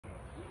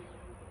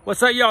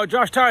What's up, y'all?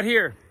 Josh Todd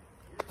here.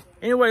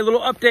 Anyway, a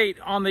little update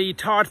on the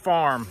Todd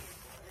farm.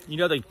 You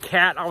know, the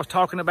cat I was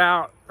talking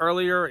about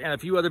earlier and a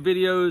few other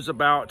videos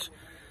about,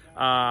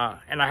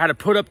 and I had to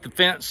put up the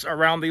fence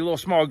around the little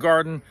small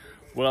garden.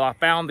 Well, I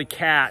found the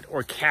cat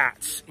or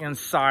cats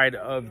inside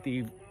of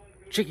the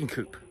chicken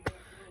coop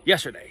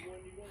yesterday.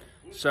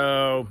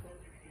 So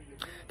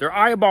they're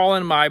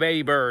eyeballing my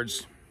baby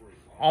birds,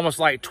 almost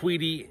like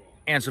Tweety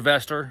and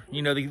Sylvester,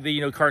 you know,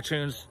 the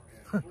cartoons.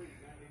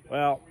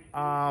 Well,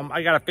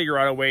 I got to figure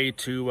out a way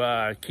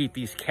to keep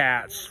these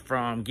cats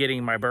from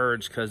getting my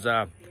birds, because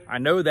I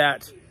know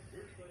that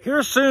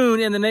here soon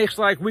in the next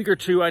week or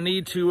two, I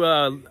need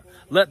to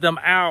let them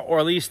out, or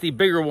at least the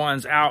bigger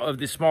ones out of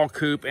the small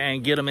coop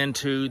and get them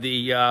into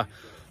the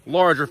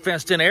larger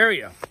fenced in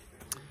area.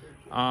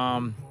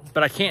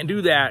 But I can't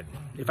do that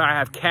if I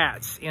have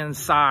cats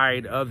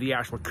inside of the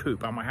actual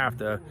coop. I'm gonna have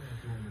to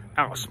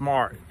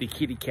outsmart the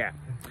kitty cat.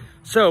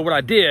 So what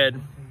I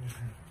did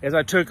is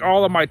I took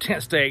all of my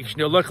tent stakes. You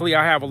know, luckily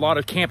I have a lot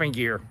of camping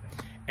gear,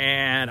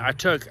 and I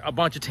took a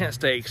bunch of tent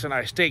stakes and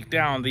I staked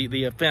down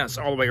the fence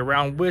all the way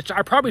around, which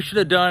I probably should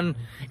have done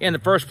in the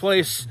first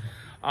place.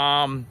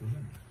 You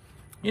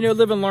know,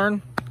 live and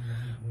learn.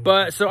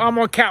 But so I'm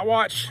on cat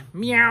watch,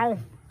 meow,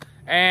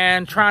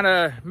 and trying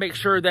to make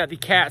sure that the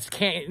cats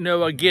can't, you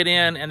know, get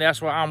in, and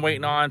that's what I'm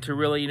waiting on to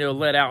really, you know,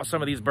 let out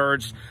some of these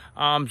birds.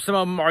 Some of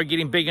them are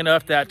getting big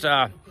enough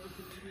that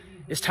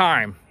it's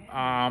time,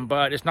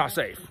 but it's not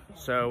safe.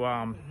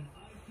 So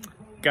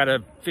got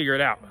to figure it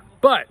out.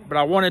 But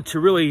I wanted to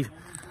really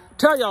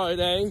tell y'all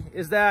today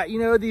is that, you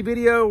know, the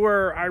video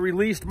where I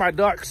released my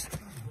ducks,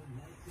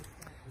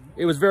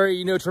 it was very,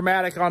 you know,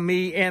 traumatic on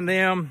me and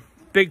them.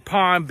 Big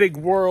pond, big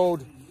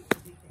world,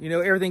 you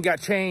know, everything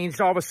got changed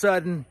all of a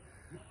sudden.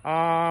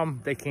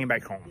 They came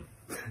back home.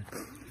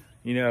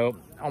 You know,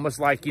 almost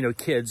like, you know,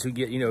 kids who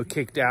get, you know,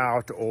 kicked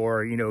out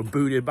or, you know,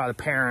 booted by the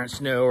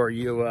parents, you know, or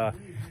you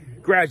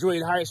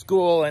graduate high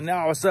school and now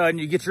all of a sudden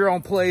you get your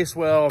own place.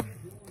 Well,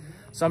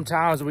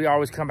 sometimes we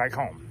always come back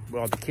home.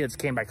 Well, the kids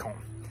came back home.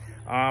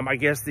 I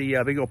guess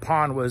the big old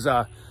pond was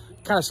kind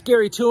of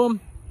scary to them.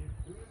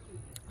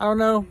 I don't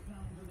know.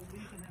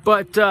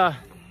 But the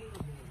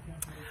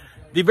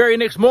very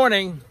next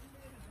morning,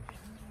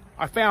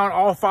 I found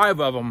all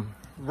 5 of them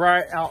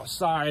right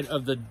outside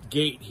of the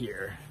gate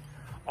here,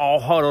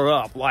 all huddled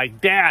up like,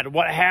 "Dad,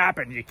 what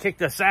happened? You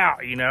kicked us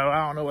out, you know,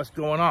 I don't know what's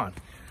going on."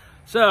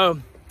 So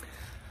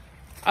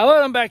I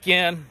let them back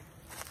in,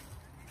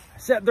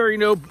 sat there, you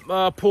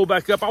know, pull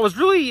back up. I was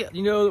really,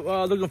 you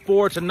know, looking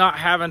forward to not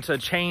having to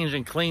change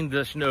and clean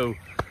this, you know,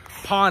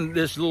 pond,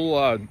 this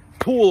little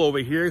pool over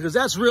here, because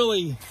that's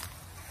really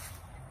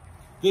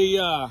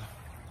the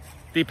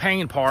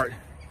pain part.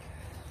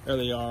 There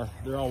they are.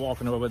 They're all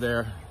walking over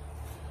there.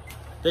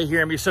 They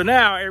hear me. So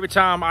now every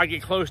time I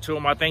get close to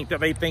them, I think that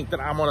they think that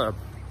I'm gonna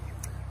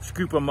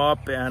scoop them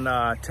up and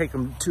take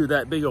them to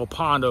that big old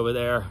pond over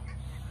there.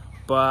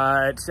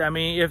 But I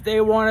mean, if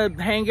they want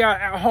to hang out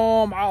at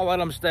home, I'll let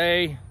them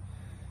stay.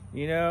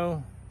 You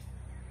know,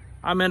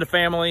 I'm in the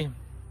family.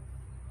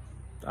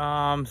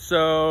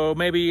 So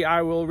maybe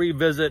I will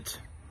revisit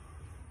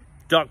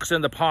ducks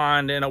in the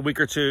pond in a week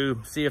or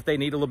two, see if they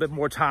need a little bit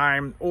more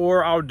time,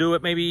 or I'll do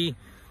it maybe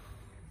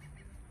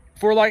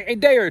for like a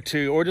day or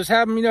two, or just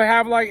have them, you know,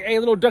 have like a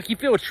little ducky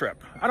field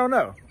trip. I don't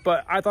know,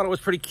 but I thought it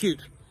was pretty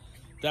cute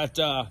that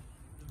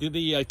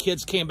the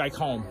kids came back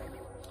home.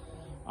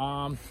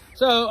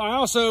 So I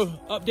also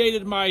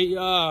updated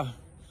my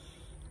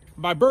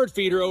my bird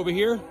feeder over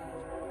here.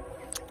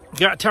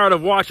 Got tired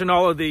of watching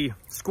all of the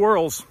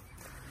squirrels.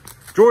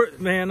 You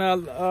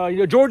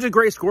know, Georgia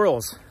gray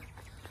squirrels.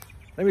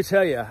 Let me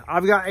tell you,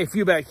 I've got a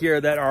few back here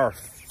that are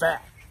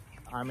fat.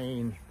 I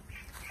mean,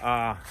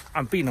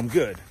 I'm feeding them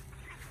good.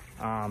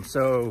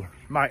 So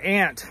my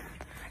Aunt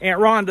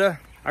Rhonda,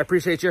 I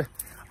appreciate you,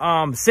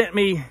 sent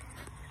me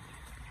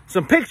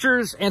some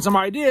pictures and some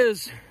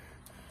ideas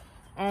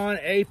on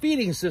a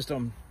feeding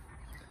system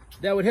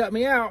that would help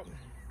me out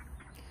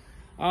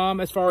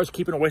as far as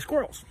keeping away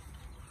squirrels.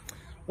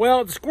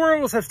 Well, the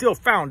squirrels have still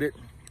found it,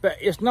 but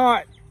it's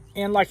not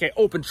in like an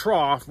open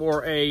trough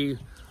or a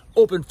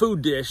open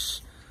food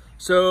dish,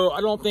 so I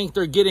don't think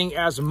they're getting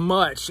as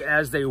much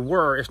as they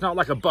were. It's not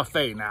like a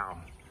buffet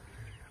now.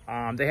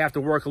 They have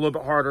to work a little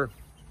bit harder.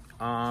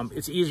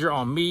 It's easier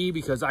on me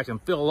because I can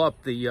fill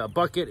up the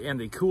bucket and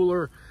the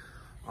cooler.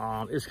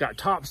 It's got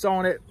tops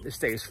on it. It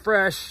stays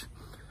fresh,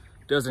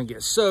 doesn't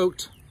get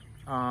soaked.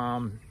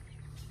 I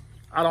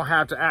don't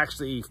have to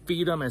actually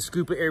feed them and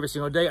scoop it every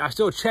single day. I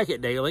still check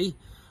it daily,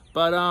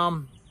 but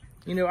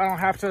you know, I don't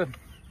have to,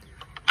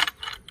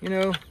 you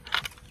know,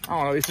 I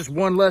don't know, it's just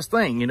one less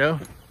thing, you know,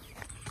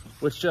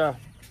 which I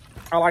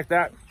like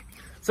that.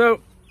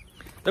 So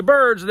the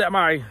birds that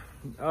my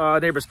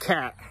neighbor's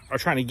cat are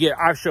trying to get,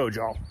 I've showed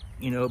y'all,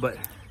 you know, but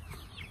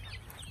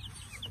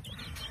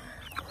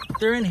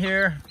they're in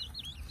here.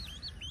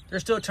 They're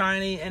still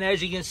tiny, and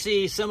as you can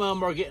see, some of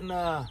them are getting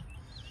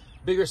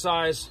bigger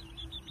size,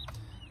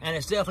 and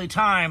it's definitely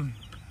time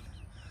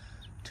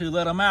to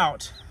let them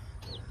out.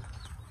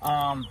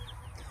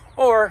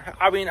 Or,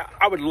 I mean,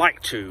 I would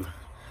like to,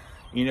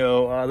 you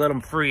know, let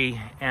them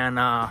free and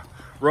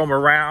roam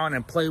around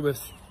and play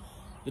with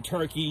the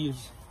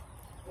turkeys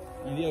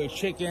and the other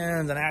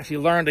chickens and actually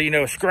learn to, you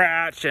know,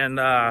 scratch and,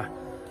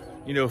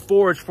 you know,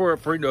 forage for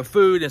you know,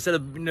 food instead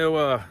of, you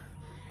know,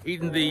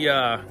 eating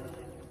the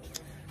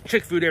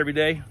chick food every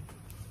day.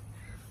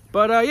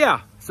 But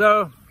yeah,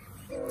 so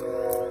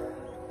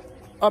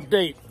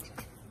update.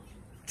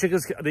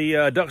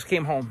 The ducks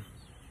came home.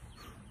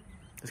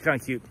 It's kind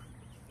of cute.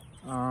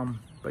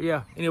 But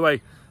yeah,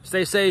 anyway,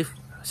 stay safe,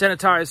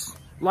 sanitize,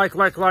 like,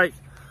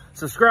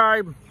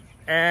 subscribe,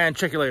 and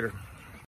check you later.